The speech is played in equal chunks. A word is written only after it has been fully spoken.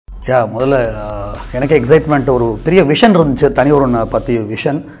முதல்ல எனக்கு எக்ஸைட்மெண்ட் ஒரு பெரிய விஷன் இருந்துச்சு தனி ஒருவனை பற்றி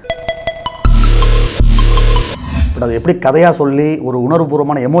விஷன். பட் அது எப்படி கதையாக சொல்லி ஒரு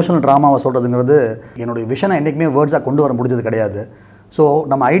உணர்வுபூர்வமான எமோஷனல் ட்ராமாவை சொல்கிறதுங்கிறது என்னுடைய விஷனை என்றைக்குமே வேர்ட்ஸாக கொண்டு வர முடிஞ்சது கிடையாது. ஸோ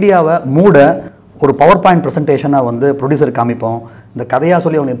நம்ம ஐடியாவை ஒரு பவர் பாயிண்ட் ப்ரெசன்டேஷனாக வந்து ப்ரொடியூசர் காமிப்போம். இந்த கதையாக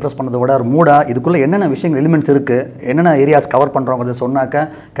சொல்லி அவங்க இம்ப்ரெஸ் பண்ணதை விட ஒரு மூடாக இதுக்குள்ளே என்னென்ன விஷயங்கள் எலிமெண்ட்ஸ் இருக்குது, என்னென்ன ஏரியாஸ் கவர் பண்ணுறோங்கிறத சொன்னாக்க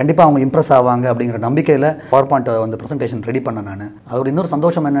கண்டிப்பாக அவங்க இம்ப்ரெஸ் ஆவாங்க அப்படிங்கிற நம்பிக்கையில் பவர் பாயிண்ட்டை வந்து ப்ரெசன்டேஷன் ரெடி பண்ணேன் நான். அதோட இன்னொரு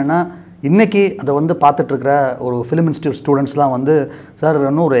சந்தோஷம் என்னென்னா, இன்றைக்கி அதை வந்து பார்த்துட்ருக்கிற ஒரு ஃபிலிம் இன்ஸ்டியூட் ஸ்டூடெண்ட்ஸ்லாம் வந்து சார்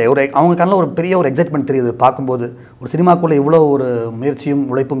இன்னும் ஒரு அவங்க கண்ணில் ஒரு பெரிய ஒரு எக்ஸைட்மெண்ட் தெரியுது பார்க்கும்போது, ஒரு சினிமாக்குள்ளே இவ்வளோ ஒரு முயற்சியும்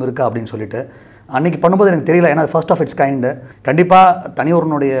உழைப்பும் இருக்கா அப்படின்னு சொல்லிட்டு. அன்றைக்கி பண்ணும்போது எனக்கு தெரியல, ஏன்னா ஃபர்ஸ்ட் ஆஃப் இட்ஸ் கைண்டு. கண்டிப்பாக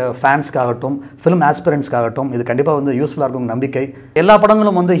தனியொருவனுடைய ஃபேன்ஸ்க்காகட்டும் ஃபிலிம் ஆஸ்பிரண்ட்ஸ்க்காகட்டும் இது கண்டிப்பாக வந்து யூஸ்ஃபுல்லாக இருக்கும் நம்பிக்கை. எல்லா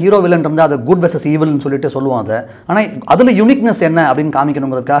படங்களும் வந்து ஹீரோ வில்லன் இருந்தால் அது குட் வெர்சஸ் ஈவில்னு சொல்லிட்டு சொல்லுவோம் அதை. ஆனால் அதில் யூனிக்னஸ் என்ன அப்படின்னு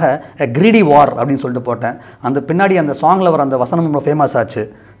காமிக்கணுங்கிறதுக்காக கிரீடி வார் அப்படின்னு சொல்லிட்டு போட்டேன். அந்த பின்னாடி அந்த சாங்கில் வர அந்த வசனம் ரொம்ப ஃபேமஸ் ஆச்சு,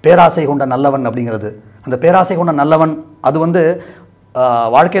 பேராசை கொண்ட நல்லவன் அப்படிங்கிறது. அந்த பேராசை கொண்ட நல்லவன் அது வந்து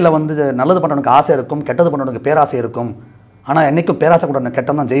வாழ்க்கையில் வந்து நல்லது பண்ணுறவனுக்கு ஆசை இருக்கும், கெட்டது பண்ணுறவனுக்கு பேராசை இருக்கும். ஆனால் என்றைக்கும் பேராசை கூட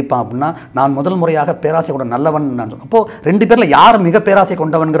கெட்டம் தான் ஜெயிப்பான் அப்படின்னா நான் முதல் முறையாக பேராசை கூட நல்லவன் நான் சொன்னேன். அப்போது ரெண்டு பேரில் யார் மிக பேராசை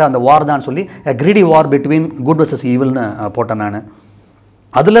கொண்டவன்கிற அந்த வார் தான் சொல்லி கிரீடி வார் பிட்வீன் குட் வெர்சஸ் ஈவில்னு போட்டேன் நான்.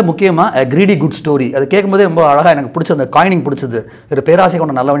 அதில் முக்கியமாக கிரீடி குட் ஸ்டோரி அது கேட்கும்போதே ரொம்ப அழகாக எனக்கு பிடிச்ச அந்த காயினிங் பிடிச்சது, ஒரு பேராசை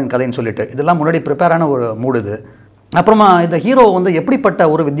கொண்ட நல்லவன் கதைன்னு சொல்லிட்டு. இதெல்லாம் முன்னாடி ப்ரிப்பேரான ஒரு மூடு இது. அப்புறமா இந்த ஹீரோ வந்து எப்படிப்பட்ட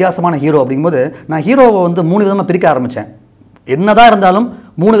ஒரு வித்தியாசமான ஹீரோ அப்படிங்கும்போது நான் ஹீரோவை வந்து 3 விதமாக பிரிக்க ஆரம்பித்தேன். என்னதான் இருந்தாலும்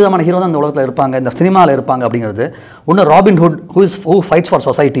 3 விதமான ஹீரோ தான் இந்த உலகத்தில் இருப்பாங்க, இந்த சினிமாவில் இருப்பாங்க அப்படிங்கிறது. ஒன்று robin hood, who fights for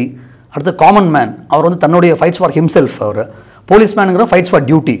society. அடுத்து காமன் மேன், அவர் வந்து தன்னுடைய fights for himself. Our police மேனுங்கிற fights for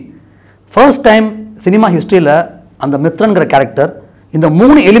duty. First time cinema ஹிஸ்ட்ரியில் அந்த மித்ரன்கிற கேரக்டர் இந்த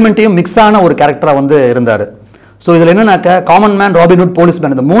 3 எலிமெண்ட்டையும் மிக்ஸ் ஆன ஒரு கேரக்டராக வந்து இருந்தார். ஸோ இதில் என்னன்னாக்க common man, Robin Hood, police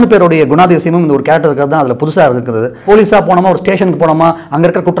man இந்த 3 பேருடைய குணாதிசயமும் இந்த ஒரு கேரக்டர் இருக்கிறது தான் அதில் புதுசாக இருக்குது. போலீஸாக போனோமா, ஒரு ஸ்டேஷனுக்கு போனோமா, அங்கே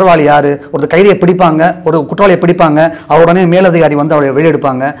இருக்கிற குற்றவாளி யார், ஒரு கைதியை பிடிப்பாங்க, ஒரு குற்றவாளியை பிடிப்பாங்க, அவர் உடனே மேலதிகாரி வந்து அவரை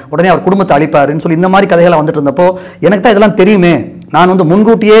வெளியெடுப்பாங்க, உடனே அவர் குடும்பத்தை அழிப்பாருன்னு சொல்லி இந்த மாதிரி கதைகளை வந்துட்டு இருந்தப்போ எனக்கு தான் இதெல்லாம் தெரியுமே, நான் வந்து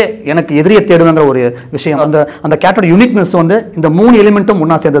முன்கூட்டியே எனக்கு எதிரியை தேடுவேங்கிற ஒரு விஷயம். அந்த கேரக்டரோட யூனிக்னஸ் வந்து இந்த 3 எலிமெண்ட்டும்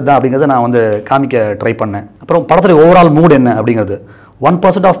ஒன்றா சேர்ந்தது தான் அப்படிங்கிறத நான் வந்து காமிக்க ட்ரை பண்ணேன். அப்புறம் படத்துடைய ஓவரால் மூட் என்ன அப்படிங்கிறது.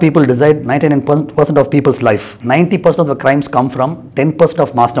 1% of people decide 99% of people's life. 90% of the crimes come from 10% of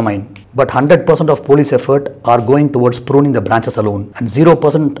mastermind. But 100% of police effort are going towards pruning the branches alone. And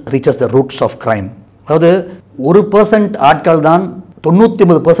 0% reaches the roots of crime. அதாவது 1% ஆட்கள் தான்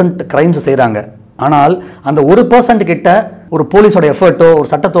 99% crimes செய்கிறாங்க. ஆனால் அந்த 1% கிட்ட ஒரு போலீஸோட எஃபர்ட்டோ ஒரு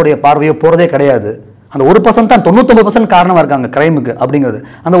சட்டத்தோடைய பார்வையோ போகிறதே கிடையாது. அந்த 1% தான் 99% காரணமாக இருக்காங்க கிரைமுக்கு அப்படிங்கிறது.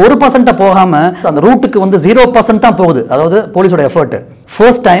 அந்த 1% போகாமல் அந்த ரூட்டுக்கு வந்து 0% தான் போகுது, அதாவது போலீஸோட எஃபர்ட்.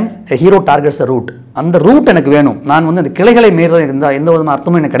 ஃபர்ஸ்ட் டைம் எ ஹீரோ டார்கெட்ஸ் த ரூட். அந்த ரூட் எனக்கு வேணும். நான் வந்து அந்த கிளைகளை மீறி இருந்தால் எந்த விதமான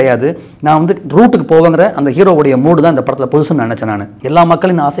அர்த்தமும் எனக்கு கிடையாது. நான் வந்து ரூட்டுக்கு போவேங்கிற அந்த ஹீரோவுடைய மூடு தான் இந்த படத்தில் புதுசுன்னு நினச்சேன் நான். எல்லா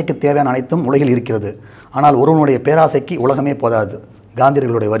மக்களின் ஆசைக்கு தேவையான அனைத்தும் உலகில் இருக்கிறது, ஆனால் ஒருவனுடைய பேராசைக்கு உலகமே போதாது.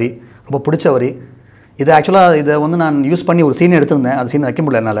 காந்தியடிகளுடைய வரி ரொம்ப பிடிச்ச வரி. இது ஆக்சுவலாக இதை வந்து நான் யூஸ் பண்ணி ஒரு சீன் எடுத்திருந்தேன், அந்த சீன் வைக்க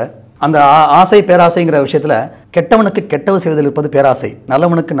முடியல என்னால். அந்த ஆசை பேராசைங்கிற விஷயத்தில் கெட்டவனுக்கு கெட்டவு செய்வதில் இருப்பது பேராசை,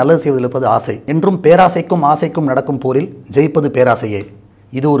 நல்லவனுக்கு நல்லது செய்வதில் இருப்பது ஆசை. என்றும் பேராசைக்கும் ஆசைக்கும் நடக்கும் போரில் ஜெயிப்பது பேராசையே.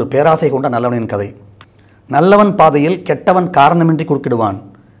 இது ஒரு பேராசை கொண்ட நல்லவனின் கதை. நல்லவன் பாதையில் கெட்டவன் காரணமின்றி குறுக்கிடுவான்,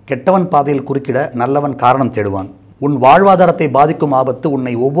 கெட்டவன் பாதையில் குறுக்கிட நல்லவன் காரணம் தேடுவான். உன் வாழ்வாதாரத்தை பாதிக்கும் ஆபத்து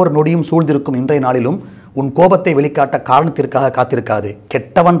உன்னை ஒவ்வொரு நொடியும் சூழ்ந்திருக்கும் இன்றைய நாளிலும் உன் கோபத்தை வெளிக்காட்ட காரணத்திற்காக காத்திருக்காதே.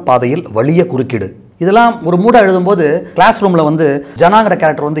 கெட்டவன் பாதையில் வலிய குறுக்கிடு. இதெல்லாம் ஒரு மூடாக எழுதும்போது கிளாஸ் ரூமில் வந்து ஜனாங்கிற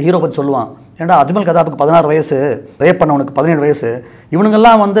கேரக்டர் வந்து ஹீரோ பற்றி சொல்லுவான். ஏன்னா அஜ்மல் கதாப்புக்கு 16 வயசு, ரேப் பண்ணவனுக்கு 17 வயசு.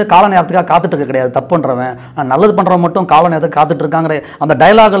 இவனுங்கெல்லாம் வந்து கால நேரத்துக்காக காத்துட்டு இருக்க கிடையாது, தப்பு பண்ணுறவன் நல்லது பண்ணுறவன் மட்டும் கால நேரத்துக்கு காத்துட்டு இருக்காங்கிற அந்த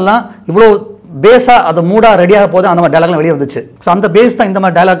டைலாகெல்லாம் இவ்வளோ பேஸாக அது மூடாக ரெடியாக போது அந்த மாதிரி டைலாக்லாம் வெளியே வந்துச்சு. ஸோ அந்த பேஸ் தான் இந்த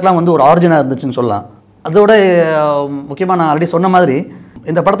மாதிரி டைலாக்லாம் வந்து ஒரு ஆரிஜினாக இருந்துச்சுன்னு சொல்லலாம். அதோட முக்கியமாக நான் ஆல்ரெடி சொன்ன மாதிரி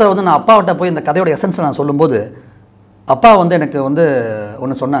இந்த படத்தை வந்து நான் அப்பாவிட்ட போய் இந்த கதையோட எசன்ஸை நான் சொல்லும்போது அப்பா வந்து எனக்கு வந்து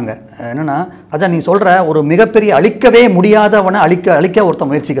ஒன்று சொன்னாங்க. என்னென்னா, அதான் நீ சொல்கிற ஒரு மிகப்பெரிய அழிக்கவே முடியாதவனை அழிக்க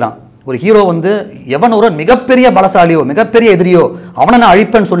ஒருத்தன் முயற்சிக்கிறான். ஒரு ஹீரோ வந்து எவன் ஒரு மிகப்பெரிய பலசாலியோ மிகப்பெரிய எதிரியோ அவனை நான்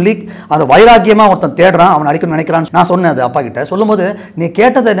அழிப்பேன்னு சொல்லி அந்த வைராக்கியமாக ஒருத்தன் தேடுறான், அவனை அழிக்கணும்னு நினைக்கிறான்னு நான் சொன்னேன். அது அப்பா கிட்ட சொல்லும்போது நீ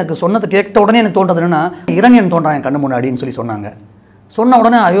கேட்டதை எனக்கு சொன்னதை கேட்ட உடனே எனக்கு தோன்றது என்னென்னா, இரணியன் தோன்றான் என் கண்ணு முன்னாடின்னு சொல்லி சொன்னாங்க. சொன்ன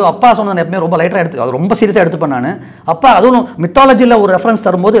உடனே ஐயோ அப்பா சொன்னது எப்பவுமே ரொம்ப லைட்டாக அது ரொம்ப சீரியஸாக எடுத்துப்பேன் நான். அப்பா அதுவும் மித்தாலஜியில் ஒரு ரெஃபரன்ஸ்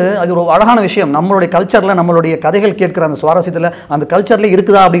தரும்போது அது ஒரு அழகான விஷயம். நம்மளுடைய கல்ச்சரில் நம்மளுடைய கதைகள் கேட்குற அந்த சுவாரஸ்யத்தில் அந்த கல்ச்சரில்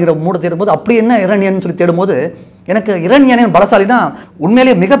இருக்குதா அப்படிங்கிற மூடு தேடும்போது அப்படி என்ன இரணியன் சொல்லி தேடும்போது எனக்கு இரணியனின் பலசாலி தான்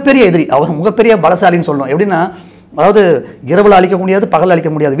உண்மையிலேயே மிகப்பெரிய எதிரி. அவர் மிகப்பெரிய பலசாலின்னு சொல்லணும். எப்படின்னா, அதாவது இரவில் அழிக்க முடியாது, பகல் அழிக்க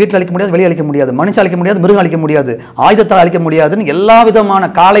முடியாது, வீட்டில் அழிக்க முடியாது, வெளியே அழிக்க முடியாது, மனுஷன் அழிக்க முடியாது, மிருகம் அழிக்க முடியாது, ஆயுதத்தால் அழிக்க முடியாதுன்னு எல்லா விதமான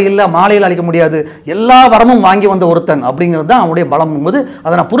காலையில் மாலையில் அழிக்க முடியாது, எல்லா வரமும் வாங்கி வந்த ஒருத்தன் அப்படிங்கிறது தான் அவனுடைய பலம் போது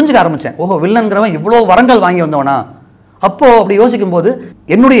அதை நான் புரிஞ்சுக்க ஆரம்பித்தேன். ஓஹோ, வில்லன்கிறவன் இவ்வளோ வரங்கள் வாங்கி வந்தவனா, அப்போது அப்படி யோசிக்கும்போது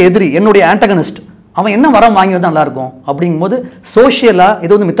என்னுடைய எதிரி, என்னுடைய ஆன்டகனிஸ்ட், அவன் என்ன வரம் வாங்கி வந்தால் நல்லாயிருக்கும் அப்படிங்கும்போது சோஷியலாக,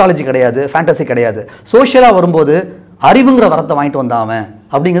 இது வந்து மித்தாலஜி கிடையாது, ஃபேண்டசி கிடையாது, சோஷியலாக வரும்போது அறிவுங்கிற வரத்தை வாங்கிட்டு வந்தான் அவன்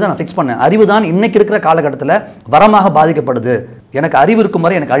அப்படிங்கிறத நான் ஃபிக்ஸ் பண்ணேன். அறிவு தான் இன்னைக்கு இருக்கிற காலகட்டத்தில் வரமாக பாதிக்கப்படுது. எனக்கு அறிவு இருக்கும்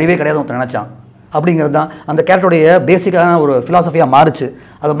வரை எனக்கு அழிவே கிடையாது ஒருத்தன் நினச்சான் அப்படிங்கிறது தான் அந்த கேரக்டருடைய பேசிக்கான ஒரு ஃபிலாசபியாக மாறுச்சு.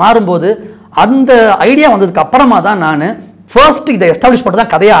 அது மாறும்போது அந்த ஐடியா வந்ததுக்கு அப்புறமா தான் நான் ஃபர்ஸ்ட் இதை எஸ்டாப்ளிஷ் பண்ணி தான்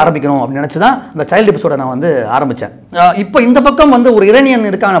கதையை ஆரம்பிக்கணும் அப்படின்னு நினச்சி தான் இந்த சைல்டு எபிசோட நான் வந்து ஆரம்பித்தேன். இப்போ இந்த பக்கம் வந்து ஒரு இரணியன்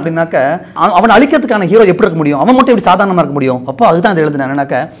இருக்கான் அப்படின்னாக்க அவன் அழிக்கிறதுக்கான ஹீரோ எப்படி இருக்க முடியும்? அவன் மட்டும் எப்படி சாதாரணமாக இருக்க முடியும்? அப்போ அதுதான் இதை எழுதினேன்.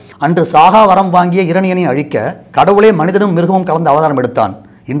 என்னன்னாக்க, அன்று சாகா வரம் வாங்கிய இரணியனை அழிக்க கடவுளே மனிதனும் மிருகமும் கலந்து அவதாரம் எடுத்தான்.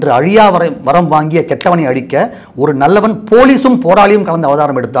 இன்று அழியா வரம் வாங்கிய கெட்டவனை அழிக்க ஒரு நல்லவன் போலீஸும் போராளியும் கலந்து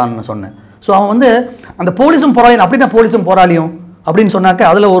அவதாரம் எடுத்தான்னு சொன்னேன். ஸோ அவன் வந்து அந்த போலீஸும் போராளியும், அப்படின்னா போலீஸும் போராளியும் அப்படின்னு சொன்னாக்க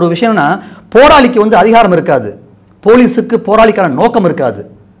அதில் ஒரு விஷயம்னா, போராளிக்கு வந்து அதிகாரம் இருக்காது, போலீஸுக்கு போராளிக்கான நோக்கம் இருக்காது.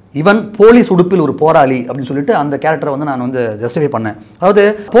 இவன் போலீஸ் உடுப்பில் ஒரு போராளி அப்படின்னு சொல்லிட்டு அந்த கேரக்டரை வந்து நான் வந்து ஜஸ்டிஃபை பண்ணேன். அதாவது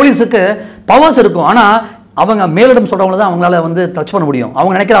போலீஸுக்கு பவர்ஸ் இருக்கும், ஆனால் அவங்க மேலிடம் சொல்கிறவங்கள தான் அவங்களால வந்து டச் பண்ண முடியும்.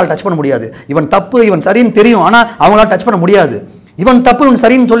 அவங்க நினைக்கிற ஆள் டச் பண்ண முடியாது. இவன் தப்பு இவன் சரின்னு தெரியும், ஆனால் அவங்களால டச் பண்ண முடியாது. இவன் தப்பு இவன்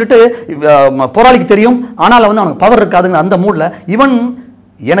சரின்னு சொல்லிட்டு போராளிக்கு தெரியும், ஆனால் வந்து அவனுக்கு பவர் இருக்காதுங்கிற அந்த மூடில் இவன்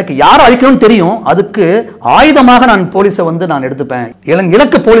எனக்கு யாரை அழிக்கணும்னு தெரியும், அதுக்கு ஆயுதமாக நான் போலீஸை வந்து நான் எடுத்துப்பேன்.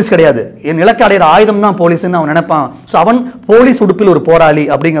 இலக்கு போலீஸ் கிடையாது, என் இலக்கு அடையிற ஆயுதம் தான் போலீஸ்ன்னு அவன் நினைப்பான். ஸோ அவன் போலீஸ் உடுப்பில் ஒரு போராளி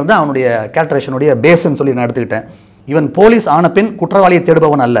அப்படிங்கிறது தான் அவனுடைய கேரக்டரேஷனுடைய பேஸ்ன்னு சொல்லி நான் எடுத்துக்கிட்டேன். இவன் போலீஸ் ஆன பின் குற்றவாளியை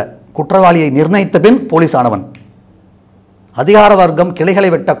தேடுபவன் அல்ல, குற்றவாளியை நிர்ணயித்த பின் போலீஸ் ஆனவன். அதிகார வர்க்கம்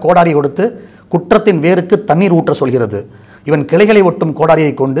கிளைகளை வெட்ட கோடாரி கொடுத்து குற்றத்தின் வேருக்கு தண்ணீர் ஊற்ற சொல்கிறது. இவன் கிளைகளை ஒட்டும்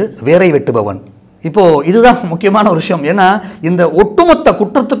கோடாரியை கொண்டு வேரை வெட்டுபவன். இப்போ இதுதான் முக்கியமான ஒரு விஷயம். ஏன்னா இந்த ஒட்டுமொத்த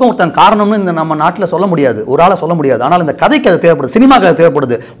குற்றத்துக்கும் ஒருத்தன் காரணம்னு இந்த நம்ம நாட்டில் சொல்ல முடியாது, ஒரு ஆளை சொல்ல முடியாது. ஆனால் இந்த கதைக்கு அது தேவைப்படுது, சினிமாக்கு அது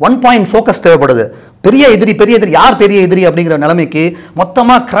தேவைப்படுது, 1 பாயிண்ட் ஃபோக்கஸ் தேவைப்படுது. பெரிய எதிரி யார் பெரிய எதிரி அப்படிங்கிற நிலைமைக்கு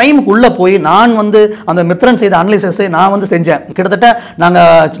மொத்தமாக கிரைமுக்கு உள்ளே போய் நான் வந்து அந்த மித்ரன் செய்த அனலிசிஸை நான் வந்து செஞ்சேன். கிட்டத்தட்ட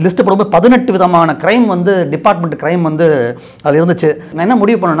நாங்கள் லிஸ்ட்டு போடும்போது 18 விதமான கிரைம் வந்து டிபார்ட்மெண்ட் கிரைம் வந்து அது இருந்துச்சு. நான் என்ன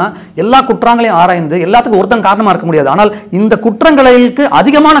முடிவு பண்ணேன்னா, எல்லா குற்றங்களையும் ஆராய்ந்து எல்லாத்துக்கும் ஒருத்தன் காரணமாக இருக்க முடியாது, ஆனால் இந்த குற்றங்களுக்கு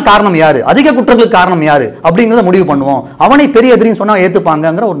அதிகமான காரணம் யாரு, அதிக குற்றங்களுக்கு காரணம் யாரு அப்படிங்கிறத முடிவு பண்ணுவோம். அவனை பெரிய எதிரின்னு சொன்னா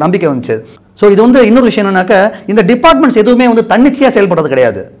ஏத்துப்பாங்கங்கிற ஒரு நம்பிக்கை வந்துச்சு. ஸோ இது வந்து இன்னொரு விஷயம் என்னன்னாக்க, இந்த டிபார்ட்மெண்ட்ஸ் எதுவுமே வந்து தன்னிச்சையாக செயல்படுறது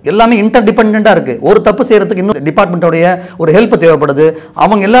கிடையாது, எல்லாமே இன்டர் டிபெண்டாக இருக்குது. ஒரு தப்பு செய்யறதுக்கு இன்னொரு டிபார்ட்மெண்ட்டோடைய ஒரு ஹெல்ப் தேவைப்படுது.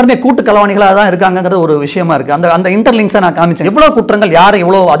 அவங்க எல்லாருமே கூட்டு கலவாணிகளாக தான் இருக்காங்கிறது ஒரு விஷயமா இருக்குது. அந்த இன்டர்லிங்ஸை நான் காமிச்சேன். எவ்வளோ குற்றங்கள் யார்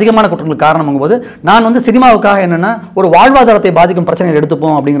எவ்வளோ அதிகமான குற்றங்கள் காரணமாகும் போது நான் வந்து சினிமாவுக்காக என்னென்னா ஒரு வாழ்வாதாரத்தை பாதிக்கும் பிரச்சனைகள்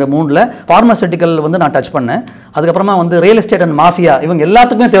எடுத்துப்போம் அப்படிங்கிற மூணில் ஃபார்மசூட்டிக்கல் வந்து நான் டச் பண்ணேன். அதுக்கப்புறமா வந்து ரியல் எஸ்டேட் அண்ட் மாஃபியா இவங்க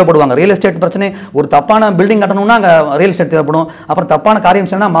எல்லாத்துக்குமே தேவைப்படுவாங்க. ரியல் எஸ்டேட் பிரச்சனை, ஒரு தப்பான பில்டிங் கட்டணும்னா அங்கே ரியல் எஸ்டேட் தேவைப்படும், அப்புறம் தப்பான காரியம்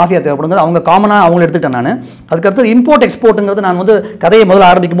செய்யணும்னா மாஃபியா தேவைப்படுங்க. அவங்க காமனாக அவங்களை எடுத்துக்கிட்டேன் நான். அதுக்கடுத்து இம்போர்ட் எக்ஸ்போர்ட்டுங்கிறது நான் வந்து கதையை முதல்ல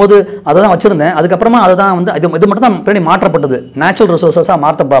ஆரம்பிக்கும் போது அதை தான் வச்சிருந்தேன். அதுக்கப்புறமா அதை தான் வந்து இது மட்டும் தான் பின்னாடி மாற்றப்பட்டது, நேச்சுரல் ரிசோர்ஸஸாக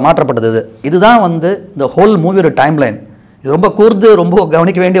மாற்றப்பட்டது. இதுதான் வந்து இந்த ஹோல் மூவியோட டைம் லைன். இது ரொம்ப கூர்ந்து ரொம்ப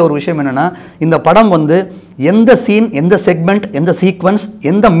கவனிக்க வேண்டிய ஒரு விஷயம் என்னென்னா, இந்த படம் வந்து எந்த சீன், எந்த செக்மெண்ட், எந்த சீக்வன்ஸ்,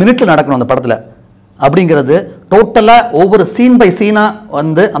 எந்த மினிட்ல நடக்கணும் அந்த படத்தில் அப்படிங்கிறது டோட்டலாக ஒவ்வொரு சீன் பை சீனாக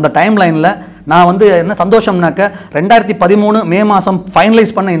வந்து அந்த டைம் லைனில் நான் வந்து என்ன சந்தோஷம்னாக்க, 2013 மே மாதம்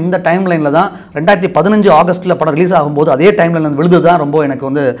ஃபைனலைஸ் பண்ண இந்த டைம் லைனில் தான் 2015 ஆகஸ்ட்டில் படம் ரிலீஸ் ஆகும்போது அதே டைம் லைன் விழுது தான் ரொம்ப எனக்கு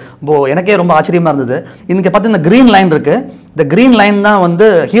வந்து எனக்கே ரொம்ப ஆச்சரியமாக இருந்தது. இன்றைக்கி பார்த்து இந்த க்ரீன் லைன் இருக்குது, இந்த க்ரீன் லைன் தான் வந்து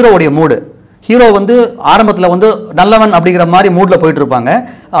ஹீரோவுடைய மூடு. ஹீரோ வந்து ஆரம்பத்தில் வந்து நல்லவன் அப்படிங்கிற மாதிரி மூடில் போயிட்டு இருப்பாங்க.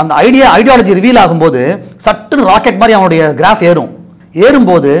 அந்த ஐடியாலஜி ரிவீல் ஆகும்போது சட்டுன்னு ராக்கெட் மாதிரி அவனுடைய கிராஃப்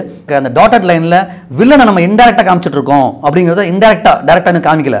ஏறும்போது அந்த டாட்டட் லைனில் வில்லனை நம்ம இன்டெரக்டாக காமிச்சிட்டு இருக்கோம் அப்படிங்கிறத டைரக்டாக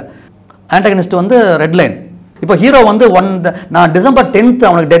காமிக்கல. ஆன்டகனிஸ்ட் வந்து ரெட் லைன். இப்போ ஹீரோ வந்து நான் டிசம்பர் 10th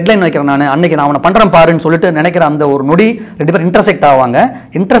அவனுக்கு டெட் லைன் வைக்கிறேன், நான் அன்னைக்கு நான் அவனை பண்ணுறேன் பாருன்னு சொல்லிட்டு நினைக்கிற அந்த ஒரு நொடி 2 பேர் இன்டர்செக்ட் ஆவாங்க.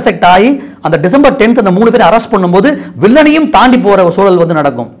 இன்டர்செக்ட் ஆகி அந்த டிசம்பர் 10th அந்த 3 பேர் அரெஸ்ட் பண்ணும்போது வில்லனையும் தாண்டி போகிற சூழல் வந்து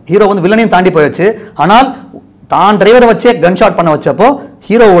நடக்கும். ஹீரோ வந்து வில்லனையும் தாண்டி போயாச்சு, ஆனால் தான் டிரைவரை வச்சே கன் ஷாட் பண்ண வச்சப்போ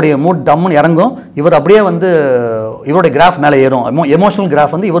ஹீரோவுடைய மூட் டம்முன்னு இறங்கும். இவர் அப்படியே வந்து இவருடைய கிராஃப் மேலே ஏறும், எமோஷனல்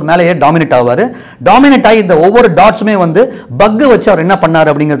கிராஃப் வந்து இவர் மேலேயே டாமினேட் ஆவார். டாமினேட் ஆகி இந்த ஒவ்வொரு டாட்ஸுமே வந்து பக்கு வச்சு அவர் என்ன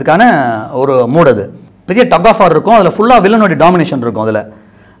பண்ணார் அப்படிங்கிறதுக்கான ஒரு மூட். அது பெரிய டக் ஆஃப் ஆர் இருக்கும், அதில் ஃபுல்லாக வில்லனுடைய டாமினேஷன் இருக்கும். அதில்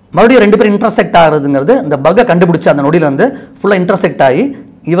மறுபடியும் 2 பேர் இன்டர்செக்ட் ஆகிறதுங்கிறது இந்த பக்கை கண்டுபிடிச்சி அந்த நொடியில் வந்து ஃபுல்லாக இன்டர்செக்ட் ஆகி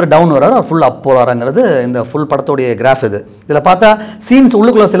இவர் டவுன் வராரு, ஃபுல் அப் போகிறாருங்கிறது இந்த ஃபுல் படத்தோடைய கிராஃப். இதில் பார்த்தா சீன்ஸ்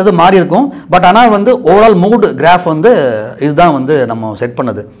உள்ளுக்குள்ள சிலது மாறி இருக்கும், பட் ஆனால் வந்து ஓவரால் மூட் கிராஃப் வந்து இதுதான் வந்து நம்ம செட்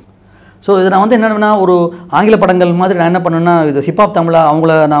பண்ணது. ஸோ இது நான் வந்து என்னென்னா, ஒரு ஆங்கில படங்கள் மாதிரி நான் என்ன பண்ணேன்னா, இது ஹிப்ஹாப் தமிழாக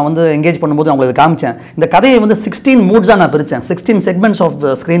அவங்கள நான் வந்து எங்கேஜ் பண்ணும்போது அவங்களுக்கு காமிச்சேன். இந்த கதையை வந்து 16 மூட்ஸாக நான் பிரித்தேன், 16 செக்மெண்ட்ஸ் ஆஃப்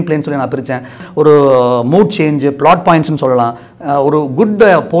ஸ்க்ரீன் பிளேன்னு சொல்லி நான் பிரித்தேன். ஒரு மூட் சேஞ்சு, பிளாட் பாயிண்ட்ஸ்னு சொல்லலாம், ஒரு குட்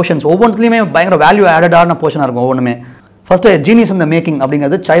போர்ஷன்ஸ், ஒவ்வொன்றுலையுமே பயங்கர வேல்யூ ஆடடான போர்ஷனாக இருக்கும் ஒவ்வொன்றுமே. ஃபர்ஸ்ட் ஜீனியஸ் இந்த மேக்கிங்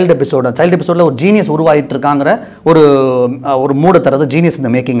அப்படிங்கிறது சைல்டு எபிசோடில் ஒரு ஜீனியஸ் உருவாகிட்டு இருக்காங்கிற ஒரு மூடை தரது ஜீனியஸ் இந்த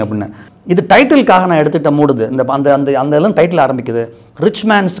மேக்கிங் அப்படின்னு. இது டைட்டிலுக்காக நான் எடுத்துகிட்ட மூடுது. இந்த அந்த எல்லாம் டைட்டில் ஆரம்பிக்குது rich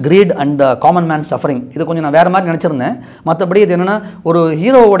mens greet and common man suffering. இது கொஞ்சம் நான் வேறு மாதிரி நினச்சிருந்தேன். மற்றபடி இது என்னென்னா ஒரு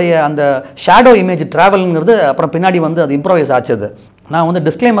ஹீரோவுடைய அந்த ஷேடோ இமேஜ் ட்ராவலுங்கிறது அப்புறம் பின்னாடி வந்து அது இம்ப்ரோவைஸ் ஆச்சது. நான் வந்து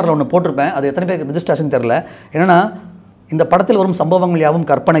டிஸ்க்ளைமரில் ஒன்று போட்டிருப்பேன், அது எத்தனை பேருக்கு ரிஜிஸ்ட்ரேஷன் தெரில. என்னென்னா இந்த படத்தில் வரும் சம்பவங்கள் யாவும்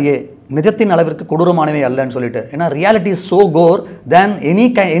கற்பனையே, நிஜத்தின் அளவிற்கு கொடூரமானவே அல்லன்னு சொல்லிட்டு. ஏன்னா reality is so core than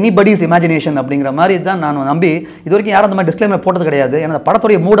anybody's imagination அப்படிங்கிற மாதிரி தான் நான் நம்பி இது வரைக்கும் யாரும் அந்த மாதிரி டிஸ்க்ளைமர் போட்டது கிடையாது. ஏன்னா அந்த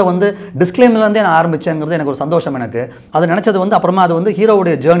படத்துடைய மூடை வந்து டிஸ்க்ளைமர்லேருந்தே நான் ஆரம்பிச்சேங்கிறது எனக்கு ஒரு சந்தோஷம். எனக்கு அது நினச்சது வந்து அப்புறமா அது வந்து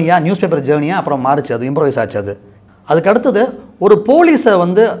ஹீரோவுடைய ஜேர்னியாக நியூஸ் பேப்பர் ஜேர்னியாக அப்புறம் மாறிச்சு, அது இம்ப்ரோவைஸ் ஆச்சு. அது அதுக்கு அடுத்தது ஒரு போலீஸை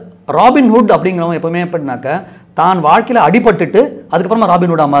வந்து ராபின்ஹுட் அப்படிங்கிறவங்க எப்பவுமே எப்படின்னாக்க தான் வாழ்க்கையில் அடிபட்டுட்டு அதுக்கப்புறமா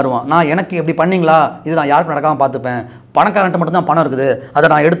ராபின்ஹுட்டாக மாறுவான். நான் எனக்கு எப்படி பண்ணிங்களா, இது நான் யாருக்கும் நடக்காமல் பார்த்துப்பேன், பணக்காரன்ட்ட மட்டும்தான் பணம் இருக்குது, அதை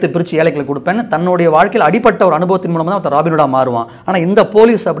நான் எடுத்து பிரித்து ஏழைகளை கொடுப்பேன்னு தன்னுடைய வாழ்க்கையில் அடிப்பட்ட ஒரு அனுபவத்தின் மூலமாக தான் ராபின்ஹுட்டாக மாறுவான். ஆனால் இந்த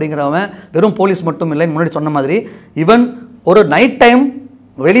போலீஸ் அப்படிங்கிறவன் வெறும் போலீஸ் மட்டும் இல்லை, முன்னாடி சொன்ன மாதிரி இவன் ஒரு நைட் டைம்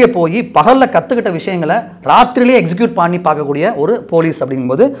வெளியே போய் பகலில் கற்றுக்கிட்ட விஷயங்களை ராத்திரிலேயே எக்ஸிக்யூட் பண்ணி பார்க்கக்கூடிய ஒரு போலீஸ்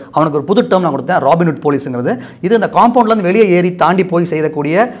அப்படிங்கும்போது அவனுக்கு ஒரு புது டேர்ம் நான் கொடுத்தேன், ராபின்ஹுட் போலீஸுங்கிறது. இது இந்த காம்பவுண்ட்லேருந்து வெளியே ஏறி தாண்டி போய்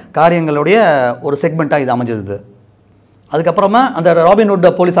செய்யக்கூடிய காரியங்களுடைய ஒரு செக்மெண்ட்டாக இது அமைஞ்சது. அதுக்கப்புறமா அந்த ராபின்ஹுட்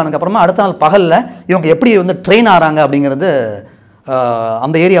போலீஸ் ஆனதுக்கப்புறமா அடுத்த நாள் பகலில் இவங்க எப்படி வந்து ட்ரெயின் ஆகிறாங்க அப்படிங்கிறது,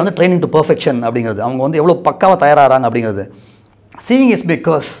 அந்த ஏரியா வந்து ட்ரைனிங் டு பர்ஃபெக்ஷன் அப்படிங்கிறது, அவங்க வந்து எவ்வளோ பக்காவாக தயாராகிறாங்க அப்படிங்கிறது. Seeing is by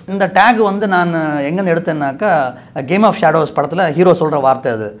கர்ஸ். இந்த டேக் வந்து நான் எங்கேருந்து எடுத்தேன்னாக்கா கேம் ஆஃப் ஷேடோஸ் படத்தில் ஹீரோ சொல்கிற வார்த்தை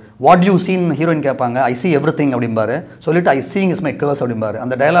அது. வாட் யூ சீன் ஹீரோயின் கேட்பாங்க, ஐ சி எவ்ரி திங் அப்படிம்பாரு. சொல்லிட்டு ஐ சீயிங் இஸ் மை கர்ஸ் அப்படிம்பாரு.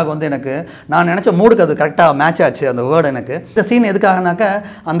 அந்த டைலாக் வந்து எனக்கு நான் நினச்ச மூடுக்கு அது கரெக்டாக மேட்ச் ஆச்சு அந்த வேர்டு எனக்கு. இந்த சீன் எதுக்காகனாக்கா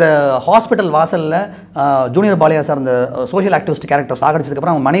அந்த ஹாஸ்பிட்டல் வாசலில் ஜூனியர் பாலியா சார் அந்த சோஷியல் ஆக்டிவிஸ்ட் கேரக்டர்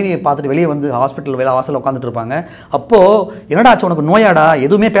சாகடிச்சதுக்கப்புறம் அவங்க மனைவியை பார்த்துட்டு வெளியே வந்து ஹாஸ்பிட்டல் வாசலில் உட்காந்துட்டு இருப்பாங்க. அப்போது என்னடா ஆச்சு உனக்கு, நோயாடா,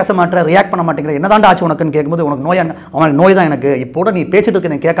 எதுவுமே பேச மாட்டேற, ரியாக்ட் பண்ண மாட்டேங்கிற, என்னதான்டா ஆச்சு உனக்குன்னு கேட்கும்போது உனக்கு நோயா, அவனுக்கு நோய் தான் எனக்கு, இப்போ நீ பேசிட்டு இருக்க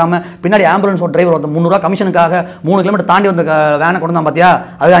எனக்கு கேட்காம பின்னாடி ஆம்புலன்ஸ் ஒரு டிரைவர் வந்து 300 கமிஷனுக்காக 3 கிலோமீட்டர் தாண்டி வந்து வேனை கொண்டு தான் பார்த்தியா,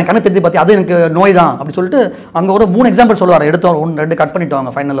 அது எனக்கு கண்ணு தெரிஞ்சு பார்த்தியா, அது எனக்கு நோய் தான் அப்படி சொல்லிட்டு அங்கே ஒரு 3 எக்ஸாம்பிள் சொல்லுவார். எடுத்தோம் 1-2 கட் பண்ணிட்டோம்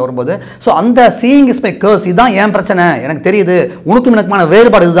ஃபைனலில் வரும்போது. ஸோ அந்த சீயிங் இஸ் மை கர்ஸ், இதுதான் என் பிரச்சனை, எனக்கு தெரியுது, உனக்கும் எனக்குமான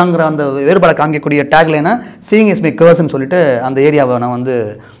வேறுபாடு இதுதாங்கிற அந்த வேறுபாடை காமிக்கக்கூடிய டேக்லைனா சீயிங் இஸ் மை கர்ஸ்ன்னு சொல்லிட்டு அந்த ஏரியாவை நான் வந்து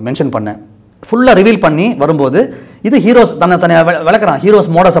மென்ஷன் பண்ணேன். ஃபுல்லாக ரிவீல் பண்ணி வரும்போது இது ஹீரோஸ் தன்னை விளக்குறான்.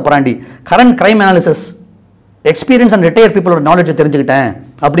 Heroes modus ஆப்பராண்டி, current crime analysis, experience and retired பீப்புளோட நாலேஜை தெரிஞ்சுக்கிட்டேன்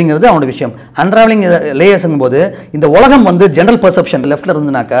அப்படிங்கிறது அவனோட விஷயம். அன்ராவலிங் லேயர்ஸுங்கும் போது இந்த உலகம் வந்து ஜெனரல் பெர்செப்ஷன் லெஃப்ட்டில்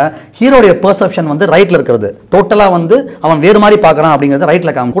இருந்துனாக்கா ஹீரோடைய பெர்செப்ஷன் வந்து ரைட்டில் இருக்கிறது. டோட்டலாக வந்து அவன் வேறு மாதிரி பார்க்குறான் அப்படிங்கிறது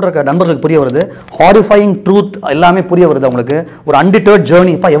ரைட்டில் காம கூட இருக்க நண்பர்களுக்கு புரிய வருது. ஹாரிஃபையிங் ட்ரூத் எல்லாமே புரிய வருது அவங்களுக்கு. ஒரு அன்டிட்டர்ட்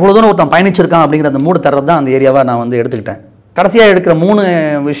ஜேர்னி, இப்போ எவ்வளோ தூரம் ஒருத்தன் பயணிச்சிருக்கான் அப்படிங்கிற அந்த மூடு தர்றது தான் அந்த ஏரியாவை நான் வந்து எடுத்துக்கிட்டேன். கடைசியாக எடுக்கிற 3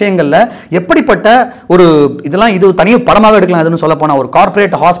 விஷயங்களில் எப்படிப்பட்ட ஒரு இதெல்லாம் இது தனியாக படமாகவே எடுக்கலாம். எதுன்னு சொல்ல போனால் ஒரு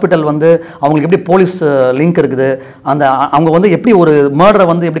கார்ப்பரேட் ஹாஸ்பிட்டல் வந்து அவங்களுக்கு எப்படி போலீஸ் லிங்க் இருக்குது, அந்த அவங்க வந்து எப்படி ஒரு மர்டரை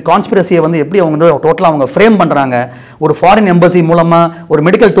வந்து எப்படி கான்ஸ்பிரசியை வந்து எப்படி அவங்க வந்து டோட்டலாக அவங்க ஃப்ரேம் பண்ணுறாங்க. ஒரு ஃபாரின் எம்பசி மூலமாக ஒரு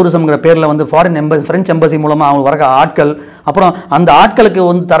மெடிக்கல் டூரிசம்ங்கிற பேரில் வந்து ஃபாரின் எம்பசி ஃப்ரெஞ்ச் எம்பசி மூலமாக அவங்க வர ஆட்கள், அப்புறம் அந்த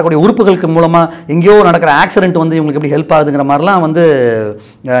ஆட்களுக்கு வந்து தரக்கூடிய உறுப்புகளுக்கு மூலமாக எங்கேயோ நடக்கிற ஆக்சிடென்ட் வந்து இவங்களுக்கு எப்படி ஹெல்ப் ஆகுதுங்கிற மாதிரிலாம் வந்து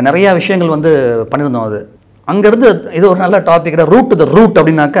நிறையா விஷயங்கள் வந்து பண்ணியிருந்தோம். அது அங்கேருந்து இது ஒரு நல்ல டாபிக். ரூட்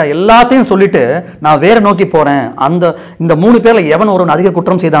அப்படின்னாக்கா எல்லாத்தையும் சொல்லிட்டு நான் வேற நோக்கி போகிறேன், இந்த 3 பேரில் எவன் ஒருவன் அதிக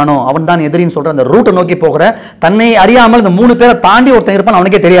குற்றம் செய்தானோ அவன் தான் எதிரின்னு சொல்கிற அந்த ரூட்டை நோக்கி போகிற, தன்னை அறியாமல் இந்த 3 பேரை தாண்டி ஒருத்தன் இருப்பான்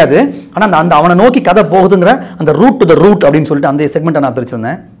அவனுக்கே தெரியாது, ஆனால் அந்த அவனை நோக்கி கதை போகுதுங்கிற அந்த ரூட் அப்படின்னு சொல்லிட்டு அந்த செக்மெண்ட்டை நான்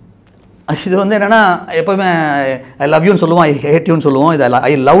பிரிச்சிருந்தேன். இது வந்து என்னென்னா எப்போவுமே ஐ லவ் யூன்னு சொல்லுவோம், ஐ ஹேட் யூன்னு சொல்லுவோம். இது ஐ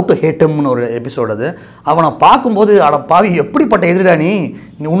லவ் டு ஹேட் ஹிம்னு ஒரு எபிசோடு. அது அவனை பார்க்கும்போது அட பாவி எப்படிப்பட்ட எதிரிடா நீ,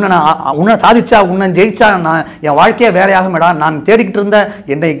 உன்னை சாதிச்சா உன்னை ஜெயிச்சா நான் என் வாழ்க்கையை வேறையாகுமேடா, நான் தேடிக்கிட்டு இருந்த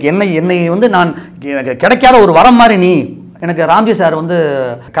என்னை வந்து நான் கிடைக்காத ஒரு வரம் மாதிரி நீ. எனக்கு ராம்ஜி சார் வந்து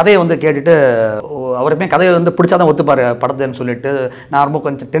கதையை வந்து கேட்டுட்டு அவருமே கதையை வந்து பிடிச்சாதான் ஒத்துப்பார் படத்தைன்னு சொல்லிட்டு நான் ரொம்ப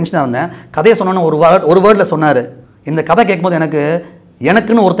கொஞ்சம் டென்ஷனாக இருந்தேன். கதையை சொன்னோன்னு ஒரு வேர்டில் சொன்னார். இந்த கதை கேட்கும்போது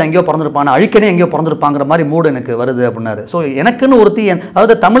எனக்குன்னு ஒருத்தன் எங்கேயோ பிறந்திருப்பான், அழிக்கனே எங்கேயோ பிறந்திருப்பாங்கிற மாதிரி மூடு எனக்கு வருது அப்படின்னாரு. ஸோ எனக்குன்னு ஒருத்தி,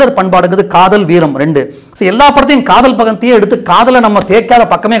 அதாவது தமிழர் பண்பாடுங்கிறது காதல் வீரம் 2. ஸோ எல்லா படத்தையும் காதல் பக்கத்தையே எடுத்து காதலை நம்ம தேக்காத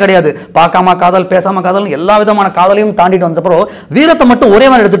பக்கமே கிடையாது. பார்க்காம காதல், பேசாம காதல், எல்லா விதமான காதலையும் தாண்டிட்டு வந்தப்பறம் வீரத்தை மட்டும் ஒரே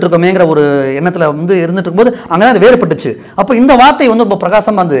மாதிரி எடுத்துட்டு இருக்கோமேங்கிற ஒரு எண்ணத்தில் வந்து இருந்துட்டு இருக்கும்போது அங்கே தான் அது வேறுபட்டுச்சு. அப்போ இந்த வார்த்தை வந்து ரொம்ப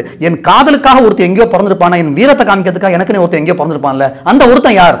பிரகாசமாக இருந்தது. என் காதலுக்காக ஒருத்தர் எங்கேயோ பிறந்திருப்பானா, என் வீரத்தை காமிக்கிறதுக்காக எனக்குன்னு ஒருத்தர் எங்கேயோ பிறந்திருப்பான்ல, அந்த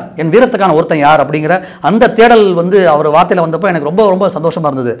ஒருத்தன் யார், என் வீரத்துக்கான ஒருத்தன் யார் அப்படிங்கிற அந்த தேடல் வந்து அவர் வார்த்தையில் வந்தப்போ எனக்கு ரொம்ப ரொம்ப சந்தோஷமா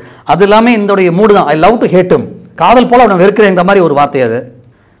இருந்தது. அது எல்லாமே இந்த மூடு தான். I love to hate him, காதல் போல அவனை வெறுக்கிறேங்கிற மாதிரி ஒரு வார்த்தை அது.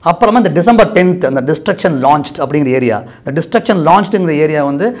 அப்புறமா இந்த December 10th அந்த டிஸ்ட்ரக்ஷன் லான்ச்ட் அப்படிங்கிற ஏரியா, இந்த டிஸ்ட்ரக்ஷன் லான்ச்டுங்கிற ஏரியா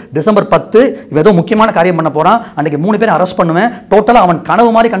வந்து December 10 இவன் ஏதோ முக்கியமான காரியம் பண்ண போகிறான், அன்றைக்கி 3 பேரை அரெஸ்ட் பண்ணுவேன், டோட்டலாக அவன்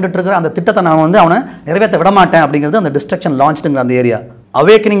கனவு மாதிரி கண்டுட்டு இருக்கிற அந்த திட்டத்தை நான் வந்து அவனை நிறைவேற்ற விட மாட்டேன் அப்படிங்கிறது அந்த டிஸ்ட்ரக்ஷன் லான்ச்டுங்கிற அந்த ஏரியா.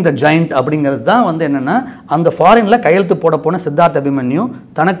 அவேக்கனிங் த ஜாயிண்ட் அப்படிங்கிறது தான் வந்து என்னென்னா, அந்த ஃபாரினில் கையெழுத்து போட போன சித்தார்த் அபிமன்யு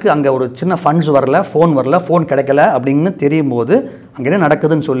தனக்கு அங்கே ஒரு சின்ன ஃபண்ட்ஸ் வரல, ஃபோன் கிடைக்கல அப்படின்னு தெரியும் போது அங்கே என்ன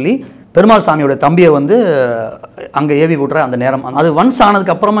நடக்குதுன்னு சொல்லி பெருமாள் சாமியோட தம்பியை வந்து அங்கே ஏவி விட்ற அந்த நேரம். அது ஒன்ஸ்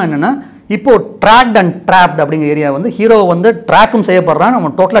ஆனதுக்கப்புறமா என்னென்னா, இப்போது ட்ராக்ட் அண்ட் ட்ராப்ட் அப்படிங்கிற ஏரியா வந்து ஹீரோ வந்து ட்ராக்கும் செய்யப்படுறான்,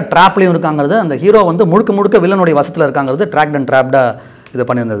 நம்ம டோட்டலாக ட்ராப்லேயும் இருக்காங்கிறது, அந்த ஹீரோ வந்து முழுக்க வில்லனுடைய வசத்தில் இருக்காங்கிறது ட்ராக்ட் அண்ட் ட்ராப்டாக இது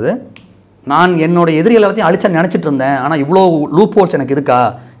பண்ணியிருந்தது. நான் என்னோட எதிரி எல்லாத்தையும் அழிச்சா நினச்சிட்டு இருந்தேன், ஆனால் இவ்வளோ லூப் ஹோல்ஸ் எனக்கு இருக்கா,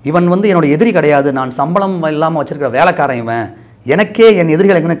 இவன் வந்து என்னோட எதிரி கிடையாது, நான் சம்பளம் இல்லாமல் வச்சிருக்கிற வேலைக்காரன் இவன், எனக்கே என்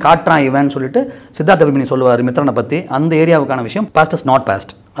எதிரிகள் எங்கே காட்டுறான் இவன் சொல்லிட்டு சித்தார்த் அபிமன்யு சொல்லுவார் மித்ரனை பற்றி. அந்த ஏரியாவுக்கான விஷயம் பாஸ்ட் இஸ் நாட்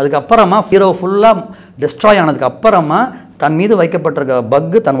பாஸ்ட். அதுக்கப்புறமா ஹீரோ ஃபுல்லாக டிஸ்ட்ராய் ஆனதுக்கு அப்புறமா தன் மீது வைக்கப்பட்டிருக்க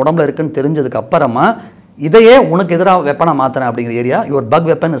பக்கு தன் உடம்புல இருக்குன்னு தெரிஞ்சதுக்கு அப்புறமா இதையே உனக்கு எதிராக வெப்பனை மாற்றுறேன் அப்படிங்கிற area. Your buck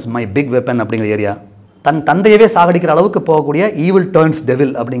weapon is my big weapon அப்படிங்கிற ஏரியா. தன் தந்தையவே சாகடிக்கிற அளவுக்கு போகக்கூடிய ஈவில் டர்ன்ஸ்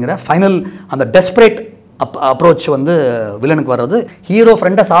டெவில் அப்படிங்கிற ஃபைனல் அந்த டெஸ்பரேட் அப்ரோச் வந்து வில்லனுக்கு வர்றது. ஹீரோ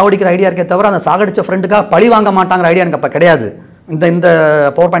ஃப்ரெண்டை சாகடிக்கிற ஐடியா இருக்கே தவிர அந்த சாகடிச்ச ஃப்ரெண்டுக்காக பழி வாங்க மாட்டாங்கிற ஐடியா எனக்கு அப்போ கிடையாது இந்த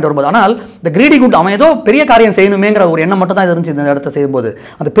பவர் பாயிண்ட் வரும்போது. ஆனால் இந்த கிரீடி குட் அவன் ஏதோ பெரிய காரியம் செய்யணுமேங்கிற ஒரு எண்ணம் மட்டும் தான் இருந்துச்சு இந்த இடத்த செய்யும்போது.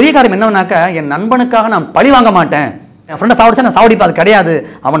 அந்த பெரிய காரியம் என்னன்னாக்கா, என் நண்பனுக்காக நான் பழி வாங்க மாட்டேன், என் ஃப்ரெண்டை சாவடிச்சா நான் சாவடிப்பா, அது கிடையாது,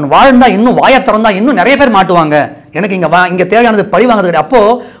 அவன் வாழ்ந்தா இன்னும் வாயை திறந்தா இன்னும் நிறைய பேர் மாட்டுவாங்க, எனக்கு இங்கே தேவையானது பழி வாங்குறது கிடையாது.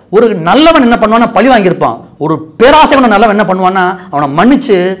 அப்போது ஒரு நல்லவன் என்ன பண்ணுவான்னா பழி வாங்கியிருப்பான், ஒரு பேராசைவன் நல்லவன் என்ன பண்ணுவான்னா அவனை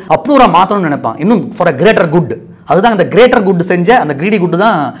மன்னிச்சு அப்ரூவராக மாற்றணும்னு நினைப்பான், இன்னும் ஃபார் அ கிரேட்டர் குட். அதுதான் அந்த கிரேட்டர் குட் செஞ்ச அந்த கிரீடி குட்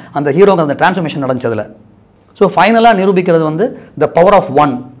தான் அந்த ஹீரோங்க அந்த டிரான்ஸ்ஃபர்மேஷன் நடந்துச்சதில். ஸோ ஃபைனலாக நிரூபிக்கிறது வந்து த பவர் ஆஃப்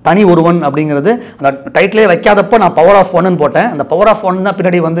ஒன், தனி ஒருவன் அப்படிங்கிறது. அந்த டைட்டிலே வைக்காதப்போ நான் பவர் ஆஃப் ஒன்னு போட்டேன். அந்த பவர் ஆஃப் ஒன் தான்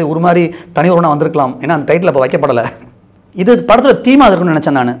பின்னாடி வந்து ஒரு மாதிரி தனி ஒருவனாக வந்திருக்கலாம், ஏன்னா அந்த டைட்டில் அப்போ வைக்கப்படலை. இது படத்தில் தீமாக இருக்குன்னு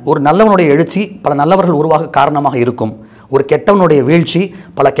நினச்சேன் நான். ஒரு நல்லவனுடைய எழுச்சி பல நல்லவர்கள் உருவாக காரணமாக இருக்கும், ஒரு கெட்டவனுடைய வீழ்ச்சி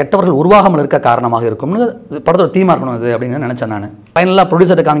பல கெட்டவர்கள் உருவாகாமல் இருக்க காரணமாக இருக்கும்னு படத்தோட தீமாக இருக்கணும் இது அப்படின்னு நினச்சேன் நான். ஃபைனலாக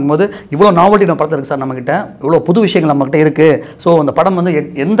ப்ரொடியூசர்கிட்ட காமிக்கும் போது இவ்வளோ நாவல்ட்டி நம்ம படத்தில் இருக்குது சார், நம்மக்கிட்ட இவ்வளோ புது விஷயங்கள் நம்மக்கிட்ட இருக்குது, ஸோ அந்த படம் வந்து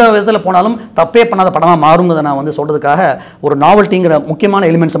எந்த விதத்தில் போனாலும் தப்பே பண்ணாத படமாக மாறுங்கிறத நான் வந்து சொல்கிறதுக்காக ஒரு நாவல்ட்டிங்கிற முக்கியமான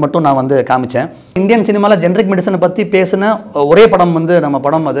எலிமெண்ட்ஸை மட்டும் நான் வந்து காமிச்சேன். இந்தியன் சினிமாவில் ஜென்ரிக் மெடிசனை பற்றி பேசின ஒரே படம் வந்து நம்ம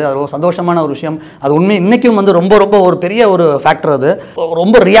படம். அது ரொம்ப சந்தோஷமான ஒரு விஷயம். அது உண்மை இன்றைக்கும் வந்து ரொம்ப ஒரு பெரிய ஒரு ஃபேக்டர். அது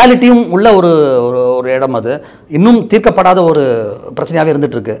ரொம்ப ரியாலிட்டியும் உள்ள ஒரு இடம். அது இன்னும் தீர்க்கப்படாத ஒரு பிரச்சனையாகவே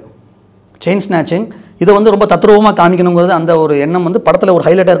இருந்துகிட்ருக்கு. செயின் ஸ்நாச்சிங் இதை வந்து ரொம்ப தத்ரூபமாக காமிக்கணுங்கிறது அந்த ஒரு எண்ணம் வந்து படத்தில் ஒரு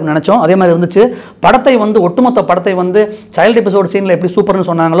ஹைலைட்டாக இருக்குன்னு நினச்சோம். அதே மாதிரி இருந்துச்சு. படத்தை வந்து ஒட்டுமொத்த படத்தை வந்து சைல்டு எபிசோட் சீனில் எப்படி சூப்பர்னு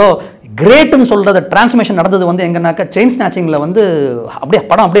சொன்னாங்களோ, கிரேட்டுன்னு சொல்கிறது டிரான்ஸ்ஃபர்மேஷன் நடந்தது வந்து எங்கன்னாக்கா செயின் ஸ்நாச்சிங்கில் வந்து அப்படியே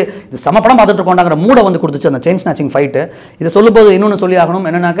படம் அப்படியே இது சம படம் பார்த்துட்டு இருக்கோண்டாங்கிற மூடை வந்து கொடுத்துச்சு அந்த செயின் ஸ்நாச்சிங் ஃபைட்டு. இதை சொல்லும்போது இன்னொன்று சொல்லி ஆகணும்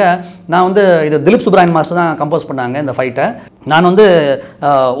என்னன்னாக்கா, நான் வந்து இது திலீப் சுப்ராயன் மாஸ்டர் தான் கம்போஸ் பண்ணாங்க இந்த ஃபைட்டை. நான் வந்து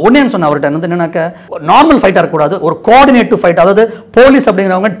ஒன்னேன்னு சொன்னேன் அவர்கிட்ட வந்து என்னன்னாக்கா, நார்மல் ஃபைட்டாக இருக்கக்கூடாது, ஒரு கோஆர்டினேட்டிவ் ஃபைட். அதாவது போலீஸ்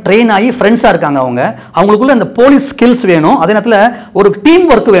அப்படிங்கிறவங்க ட்ரெயின் ஆகி ஃப்ரெண்ட்ஸாக இருக்காங்க, அவங்களுக்குள்ள இந்த போலீஸ் ஸ்கில்ஸ் வேணும், அதே நேரத்தில் ஒரு டீம்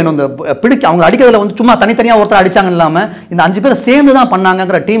ஒர்க் வேணும். இந்த அவங்க அடிக்கிறதுல வந்து சும்மா தனித்தனியாக ஒருத்தர் அடிச்சாங்க இல்லாமல் இந்த 5 பேர் சேர்ந்து தான்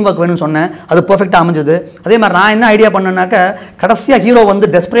பண்ணாங்கிற டீம் ஒர்க் வேணும்னு சொன்னேன். அது பெர்ஃபெக்டாக அமைஞ்சது. அதே மாதிரி நான் என்ன ஐடியா பண்ணேன்னாக்கா, கடைசியாக ஹீரோ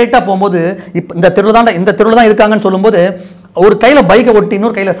வந்து டெஸ்பரேட்டாக போகும்போது இப்போ இந்த தெருவில் தான் இருக்காங்கன்னு சொல்லும்போது ஒரு கையில் பைக்கை ஒட்டி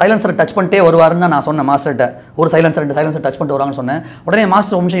இன்னொரு கையில் சைலன்சரை டச் பண்ணிட்டே வருவாருன்னு நான் சொன்னேன் மாஸ்டர்கிட்ட. ஒரு சைலன்சர் 2 சைலன்சர் டச் பண்ணிட்டு வருவாங்கன்னு சொன்னேன். உடனே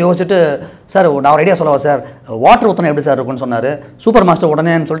மாஸ்டர் ஒரு நிமிஷம் யோசிச்சுட்டு, சார் நான் ஒரு ஐடியா சொல்லவா சார், வாட்டர் ஊற்றினா எப்படி சார் இருக்குன்னு சொன்னார். சூப்பர் மாஸ்டர்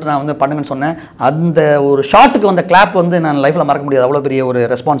உடனேன்னு சொல்லிட்டு நான் வந்து பண்ணுங்கன்னு சொன்னேன். அந்த ஒரு ஷாட்டுக்கு வந்த கிளாப் வந்து நான் லைஃப்பில் மறக்க முடியாது. அவ்வளோ பெரிய ஒரு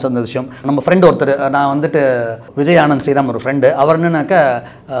ரெஸ்பான்ஸ் அந்த விஷயம். நம்ம ஃப்ரெண்டு ஒருத்தர், நான் வந்துட்டு விஜய் ஆனந்த் ஸ்ரீராம் ஒரு ஃப்ரெண்டு, அவர் என்னன்னாக்கா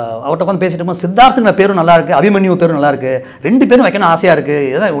அவர்கிட்ட வந்து பேசிட்டு போது சித்தார்த்துங்கிற பேரும் நல்லா இருக்குது, அபிமன்யு பேரும் நல்லா இருக்குது, 2 பேரும் வைக்கணும் ஆசையாக இருக்குது,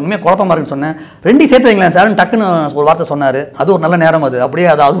 ஏதாவது உண்மையாக குழப்பமாக இருக்குன்னு சொன்னேன். 2 சேர்த்து வைங்களேன் சார் டக்குன்னு ஒரு வார்த்தை சொன்னார். அது ஒரு நல்ல நேரம். அது அப்படியே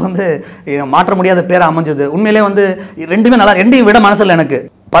அது வந்து மாற்ற முடியாத பேரை அமைஞ்சது. உண்மையிலே வந்து 2மே நல்லா, 2ஐயும் விட மனசில் எனக்கு.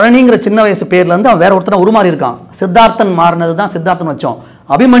 பழனிங்கிற சின்ன வயசு பேர்ல இருந்து அவன் வேற ஒருத்தனை உருமாறி இருக்கான். சித்தார்த்தன் மாறினது தான் சித்தார்த்தன் வச்சோம்.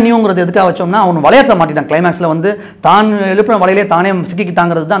 அபிமன்யுங்கிறது எதுக்காக வச்சோம்னா அவன் வளையத்தில் மாட்டிட்டான். கிளைமேக்ஸில் வந்து தான் எழுப்புற வலையிலே தானே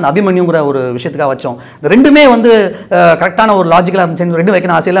சிக்கிக்கிட்டாங்கிறது தான் அந்த அபிமன்யுங்கிற ஒரு விஷயத்துக்காக வச்சோம். இந்த 2மே வந்து கரெக்டான ஒரு லாஜிக்கலாக இருந்துச்சு. 2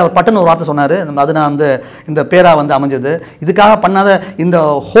 வைக்கணும் ஆசையில் அவர் பட்டுன்னு ஒரு வார்த்தை சொன்னார். அது நான் வந்து இந்த பேராக வந்து அமைஞ்சது. இதுக்காக பண்ணாத இந்த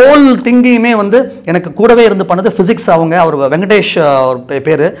ஹோல் திங்கையுமே வந்து எனக்கு கூடவே இருந்து பண்ணது ஃபிசிக்ஸ். அவர் வெங்கடேஷ்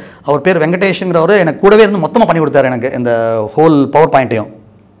அவர் பேர் வெங்கடேஷுங்கிறவர் எனக்கு கூடவே இருந்து மொத்தமாக பண்ணி கொடுத்தாரு எனக்கு இந்த ஹோல் பவர் பாயிண்ட்டையும்.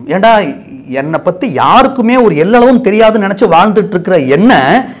 ஏண்டா என்னை பற்றி யாருக்குமே ஒரு எல்லளவும் தெரியாதுன்னு நினச்சி வாழ்ந்துட்டு இருக்கிற என்ன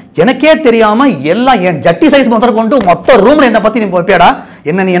எனக்கே தெரியாமல் எல்லாம் என் ஜட்டி சைஸ் முதல் கொண்டு மொத்த ரூமில் என்னை பற்றி நீ பார்ப்பியாடா,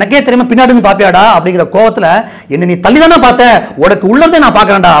 என்ன நீ எனக்கே தெரியாமல் பின்னாடி இருந்து பார்ப்பியாடா அப்படிங்கிற கோவத்தில், என்ன நீ தள்ளி தானே பார்த்த உனக்கு உள்ளதே நான்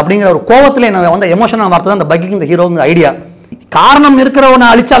பார்க்குறேன்டா அப்படிங்கிற ஒரு கோவத்தில் என்ன வந்து எமோஷனாக வார்த்தை தான் அந்த பக்கிங் இந்த ஹீரோங்க ஐடியா. காரணம் இருக்கிறவனை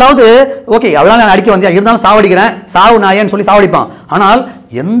அழிச்சாலாவது ஓகே, அவ்வளோ நான் அடிக்க வந்தியா, இருந்தாலும் சாவடிக்கிறேன், சாவு நாயேன்னு சொல்லி சாவடிப்பான். ஆனால்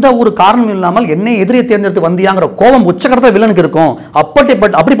எந்த ஒரு காரணமும் இல்லாமல் என்னை எதிரியை தேர்ந்தெடுத்து வந்தியாங்கிற கோபம் உச்சக்கட்டத்தில் வில்லனுக்கு இருக்கும்.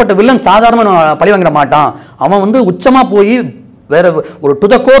 அப்படிப்பட்ட வில்லன் சாதாரண பழி வாங்கிட மாட்டான். அவன் வந்து உச்சமாக போய் வேற ஒரு டு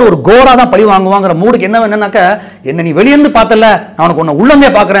த கோர் ஒரு கோரா தான் பழி வாங்குவாங்கிற மூடுக்கு என்ன வேணும்னாக்கா, என்ன நீ வெளியேந்து பார்த்தல, நான் உனக்கு ஒன்று உள்ளந்தே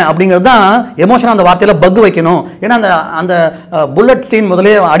பார்க்குறேன் அப்படிங்கிறது தான் எமோஷனாக அந்த வார்த்தையில் பக் வைக்கணும். ஏன்னா அந்த அந்த புல்லட் சீன்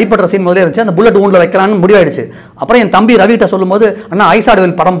முதலே, அடிப்படுற சீன் முதலே இருந்துச்சு, அந்த புல்லட் ஊண்டில் வைக்கலான்னு முடிவாயிடுச்சு. அப்புறம் என் தம்பி ரவிகிட்ட சொல்லும்போது, அண்ணா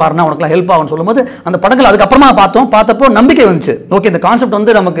ஐசாடுவேல் படம் பாருன்னா உனக்குலாம் ஹெல்ப் ஆகும்னு சொல்லும்போது அந்த படங்கள் அதுக்கப்புறமா பார்த்தப்போ நம்பிக்கை வந்துச்சு. ஓகே, இந்த கான்செப்ட்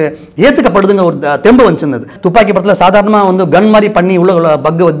வந்து நமக்கு ஏற்றுக்கப்படுதுங்க ஒரு தெம்பு வந்துச்சு. துப்பாக்கி படத்தில் சாதாரணமாக வந்து கன் மாதிரி பண்ணி உள்ள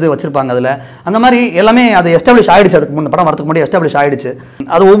பக் வந்து வச்சிருப்பாங்க. அதில் அந்த மாதிரி எல்லாமே அது எஸ்டாப்ளிஷ் ஆயிடுச்சு. அதுக்கு முன்ன படம் வரதுக்கு முன்னாடி எஸ்டாப்ளிஷ் ஆயிடுச்சு.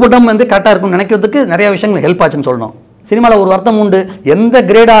 அது ஒவ்வொரு வந்து கரெக்டாக இருக்கும்னு நினைக்கிறதுக்கு நிறைய விஷயங்கள் ஹெல்ப் ஆச்சுன்னு சொல்லணும். சினிமாவில் ஒரு வருத்தம் உண்டு, எந்த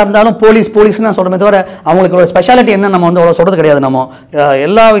கிரேடாக இருந்தாலும் போலீஸ்னு தான் சொல்கிறமே தவிர அவங்களுக்கு ஒரு ஸ்பெஷாலிட்டி என்ன நம்ம வந்து அவ்வளோ சொல்கிறது கிடையாது. நம்ம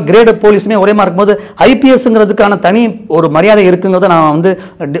எல்லா கிரேடு போலீஸுமே ஒரே மாதிரி இருக்கும்போது ஐபிஎஸ்ங்கிறதுக்கான தனி ஒரு மரியாதை இருக்குங்கிறத நான் வந்து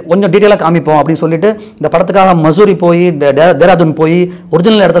கொஞ்சம் டீட்டெயிலாக காமிப்போம் அப்படின்னு சொல்லிட்டு இந்த படத்துக்காக மசூரி போய் தேராதூன் போய்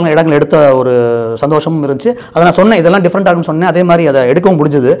ஒரிஜினல் இடங்கள் எடுத்த ஒரு சந்தோஷமும் இருந்துச்சு. அதை நான் சொன்னேன், இதெல்லாம் டிஃப்ரெண்ட்டாக இருக்குன்னு சொன்னேன். அதே மாதிரி அதை எடுக்கவும்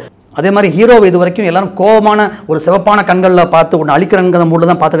முடிஞ்சுது. அதே மாதிரி ஹீரோவை இது வரைக்கும் எல்லாரும் கோபமான ஒரு சிவப்பான கண்களில் பார்த்து ஒன்று அழிக்கிறங்கிற மூடில்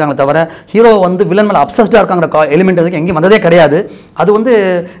தான் பார்த்துருக்காங்க தவிர ஹீரோ வந்து வில்லன் மேலே அப்சஸ்டாக இருக்காங்கிற எலிமெண்ட் அதுக்கு எங்கேயும் வந்ததே கிடையாது. அது வந்து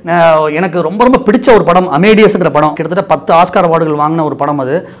எனக்கு ரொம்ப ரொம்ப பிடிச்ச ஒரு படம் அமேடியஸுங்கிற படம். கிட்டத்தட்ட 10 ஆஸ்கார் அவார்டுகள் வாங்கின ஒரு படம்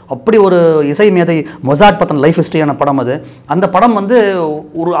அது. அப்படி ஒரு இசை மேதை மொசாட் பற்றின லைஃப் ஹிஸ்ட்ரியான படம் அது. அந்த படம் வந்து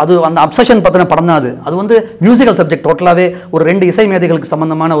அது அந்த அப்சஷன் பற்றின படம் தான் அது. அது வந்து மியூசிக்கல் சப்ஜெக்ட் டோட்டலாகவே ஒரு 2 இசை மேதைகளுக்கு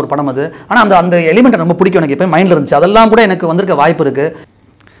சம்மந்தமான ஒரு படம் அது. ஆனால் அந்த எலிமெண்ட் ரொம்ப பிடிக்கும் எனக்கு. இப்போ மைண்டில் இருந்துச்சு, அதெல்லாம் கூட எனக்கு வந்திருக்க வாய்ப்பு இருக்குது.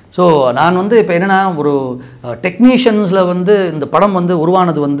 ஸோ நான் வந்து இப்போ என்னென்னா ஒரு டெக்னீஷியன்ஸில் வந்து இந்த படம் வந்து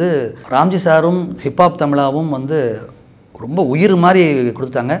உருவானது வந்து ராம்ஜி சாரும் ஹிப்ஹாப் தமிழாவும் வந்து ரொம்ப உயிர் மாதிரி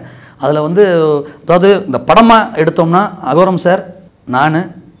கொடுத்தாங்க. அதில் வந்து அதாவது இந்த படமாக எடுத்தோம்னா அகோரம் சார், நான்,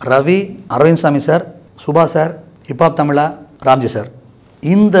 ரவி, அரவிந்த் சாமி சார், சுபா சார், ஹிப்ஹாப் தமிழா, ராம்ஜி சார்,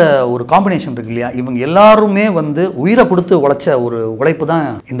 இந்த ஒரு காம்பினேஷன் இருக்கு இல்லையா, இவங்க எல்லாருமே வந்து உயிரை கொடுத்து உழைச்ச ஒரு உழைப்பு தான்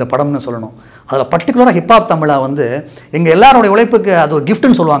இந்த படம்னு சொல்லணும். அதில் பர்டிகுலராக ஹிப்ஹாப் தமிழா வந்து எங்கள் எல்லாரோடைய உழைப்புக்கு அது ஒரு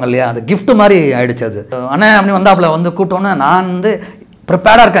கிஃப்ட்னு சொல்லுவாங்க இல்லையா, அது கிஃப்ட் மாதிரி ஆயிடுச்சு. அது அண்ணா அப்படி வந்தாப்புல வந்து கூட்டோன்னே நான் வந்து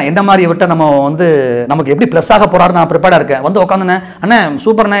ப்ரிப்பேர்டாக இருக்கேன். எந்த மாதிரி விட்ட நம்ம வந்து நமக்கு எப்படி ப்ளஸ் ஆக போகிறாரு நான் ப்ரிப்பேர்டாக இருக்கேன். வந்து உட்காந்துண்ணே, அண்ணே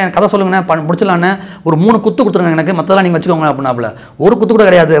சூப்பர்ண்ணே கதை சொல்லுங்கண்ணே முடிச்சலாண்ணே, ஒரு 3 குத்து கொடுத்துருங்க எனக்கு, மற்றதெல்லாம் நீங்கள் வச்சுக்கோங்க அப்படின்னாப்புல. ஒரு குத்து கூட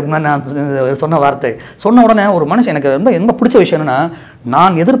கிடையாது அப்படின்னு நான் சொன்ன வார்த்தை. சொன்ன உடனே ஒரு மனுஷன் எனக்கு ரொம்ப பிடிச்ச விஷயம் என்னென்னா,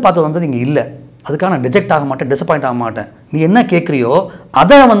 நான் எதிர்பார்த்தது வந்து இங்கே இல்லை, அதுக்காக நான் டிஜெக்ட் ஆக மாட்டேன், டிசப்பாயிண்ட் ஆக மாட்டேன். நீ என்ன கேட்குறியோ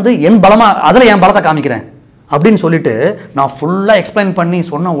அதை வந்து என் பலமாக அதில் என் பலத்தை காமிக்கிறேன் அப்படின்னு சொல்லிட்டு நான் ஃபுல்லாக எக்ஸ்பிளைன் பண்ணி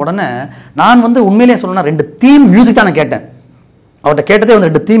சொன்ன உடனே நான் வந்து உண்மையிலேயே சொல்லணும்னா 2 தீம் மியூசிக் தான் நான் கேட்டேன். அவர்கிட்ட கேட்டதே வந்து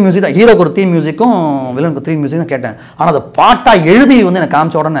 2 தீம் மியூசிக் தான். ஹீரோக்கு ஒரு தீம் மியூசிக்கும் வில்லனுக்கு 3 மியூசிக் தான் கேட்டேன். ஆனால் அதை பாட்டாக எழுதி வந்து எனக்கு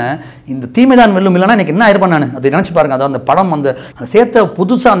காமிச்ச உடனே இந்த தீமை தான் வெல்லும் இல்லைன்னா எனக்கு என்ன ஆயிருப்பேன் நான் அதை நினச்சி பாருங்கள். அதாவது அந்த படம் அந்த சேர்த்த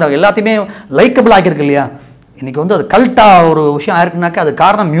புதுசாக அந்த எல்லாத்தையுமே லைக்கபிள் ஆக்கியிருக்கு இல்லையா. இன்றைக்கி வந்து அது கல்ட்டாக ஒரு விஷயம் ஆயிருக்குனாக்கா அது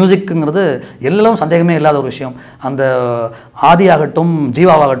காரணம் மியூசிக்குங்கிறது எல்லாம் சந்தேகமே இல்லாத ஒரு விஷயம். அந்த ஆதியாகட்டும்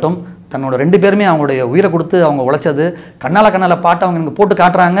ஜீவாவாகட்டும் தன்னோட 2 பேருமே அவங்களுடைய உயிரை கொடுத்து அவங்க உழைச்சது. கண்ணால் பாட்டை அவங்க எனக்கு போட்டு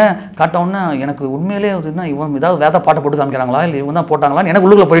காட்டவுடனே எனக்கு உண்மையிலே என்ன இவன் ஏதாவது வேத பாட்டை போட்டு காமிக்கிறாங்களா இல்லை இவங்க தான் போட்டாங்களான்னு எனக்கு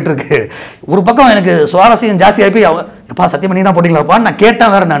உள்ளுக்குள்ள போயிட்டு இருக்கு. ஒரு பக்கம் எனக்கு சுவாரஸ்யம் ஜாஸ்தியாக போய் எப்பா சத்தியம் பண்ணி தான் போட்டிங்களாப்பான்னு நான்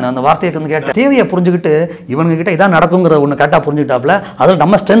கேட்டேன். வேறு நான் அந்த வார்த்தையை வந்து கேட்டேன். தேவையை புரிஞ்சுக்கிட்டு இவங்ககிட்ட இதான் நடக்குங்கிற ஒன்று கரெக்டாக புரிஞ்சுக்கிட்டாப்புல அதில்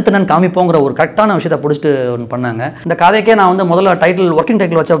நம்ம ஸ்ட்ரென்த் என்னன்னு காமிப்போங்கிற ஒரு கரெக்டான விஷயத்தை பிடிச்சிட்டு ஒன்று பண்ணாங்க. இந்த கதைக்கே நான் வந்து முதல்ல ஒர்க்கிங்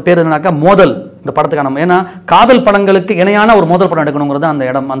டைட்டில் வச்ச பேர் என்னன்னாக்கா மோதல். இந்த படத்துக்கான ஏன்னா காதல் படங்களுக்கு இணையான ஒரு மோதல் படம் எடுக்கணுங்கிறது அந்த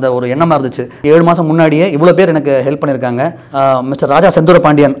இடம் அந்த ஒரு எண்ணமாக இருந்துச்சு. 7 மாதம் முன்னாடியே இவ்வளோ பேர் எனக்கு ஹெல்ப் பண்ணியிருக்காங்க. மிஸ்டர் ராஜா செந்தூர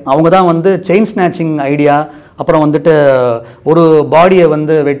பாண்டியன் அவங்க தான் வந்து செயின் ஸ்நாச்சிங் ஐடியா, அப்புறம் வந்துட்டு ஒரு பாடியை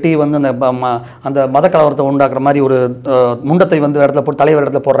வந்து வெட்டி வந்து அந்த மத கலவரத்தை உண்டாக்குற மாதிரி ஒரு முண்டத்தை வந்து இடத்துல போட்டு தலைவர்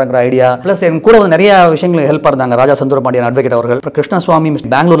இடத்துல போடுறாங்கிற ஐடியா. ப்ளஸ் என் கூட வந்து நிறைய விஷயங்கள் ஹெல்ப்பாக இருந்தாங்க. ராஜா செந்தூர பாண்டியன் அட்வொகேட் அவர்கள். அப்புறம் கிருஷ்ணசுவாமி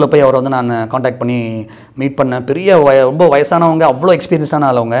பெங்களூரில் போய் அவரை வந்து நான் காண்டாக்ட் பண்ணி மீட் பண்ணேன். பெரிய ரொம்ப வயசானவங்க, அவ்வளோ எக்ஸ்பீரியன்ஸான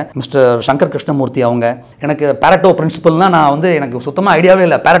ஆளவங்க. மிஸ்டர் சங்கர் கிருஷ்ணமூர்த்தி அவங்க எனக்கு பேரட்டோ பிரின்சிபல்னால் நான் வந்து எனக்கு சுத்தமாக ஐடியாவே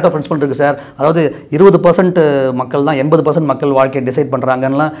இல்லை. பேரட்டோ பிரின்சிபல் இருக்குது சார், அதாவது 20% மக்கள் தான் 80% மக்கள் வாழ்க்கையை டிசைட்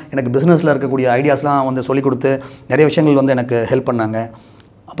பண்ணுறாங்கலாம் எனக்கு பிஸ்னஸில் இருக்கக்கூடிய ஐடியாஸ்லாம் வந்து சொல்லிக் கொடுத்து நிறைய விஷயங்கள் வந்து எனக்கு ஹெல்ப் பண்ணாங்க.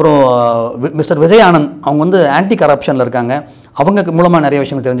 அப்புறம் மிஸ்டர் விஜய் ஆனந்த் அவங்க வந்து ஆன்டி கரப்ஷனில் இருக்காங்க, அவங்க மூலமாக நிறைய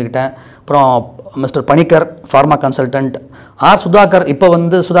விஷயங்கள் தெரிஞ்சுக்கிட்டேன். அப்புறம் mister Panicker pharma consultant, Sudhakar இப்போ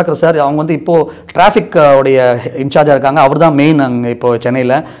வந்து சுதாகர் சார் அவங்க வந்து இப்போது டிராஃபிக் உடைய இன்சார்ஜாக இருக்காங்க. அவர் தான் மெயின் அங்கே இப்போது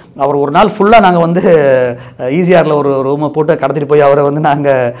சென்னையில். அவர் ஒரு நாள் ஃபுல்லாக நாங்கள் வந்து ஈசிஆரில் ஒரு ரூமை போட்டு கடத்திட்டு போய் அவரை வந்து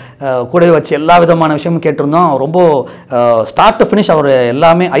நாங்கள் கூடவே வச்சு எல்லா விதமான விஷயமும் கேட்டிருந்தோம். ரொம்ப ஸ்டார்ட் டு ஃபினிஷ் அவர்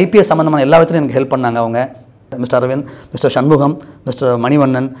எல்லாமே ஐபிஎஸ் சம்மந்தமான எல்லா விதத்துலையும் எனக்கு ஹெல்ப் பண்ணாங்க அவங்க. Mister Aravind, mister Shanmugam, mister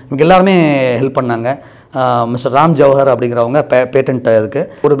Manivannan இவங்க எல்லாருமே ஹெல்ப் பண்ணாங்க. மிஸ்டர் ராம் ஜவஹர் அப்படிங்கிறவங்க பேட்டன்ட் இதுக்கு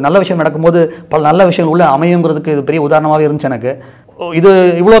ஒரு நல்ல விஷயம் நடக்கும்போது பல நல்ல விஷயங்கள் உள்ள அமையுங்கிறதுக்கு இது பெரிய உதாரணமாகவே இருந்துச்சு எனக்கு. இது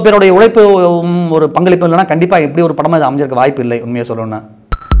இவ்வளோ பேருடைய உழைப்பு ஒரு பங்களிப்பு இல்லைன்னா கண்டிப்பாக இப்படி ஒரு படமாக இது அமைஞ்சிருக்க வாய்ப்பு இல்லை உண்மையாக சொல்லணும்னா.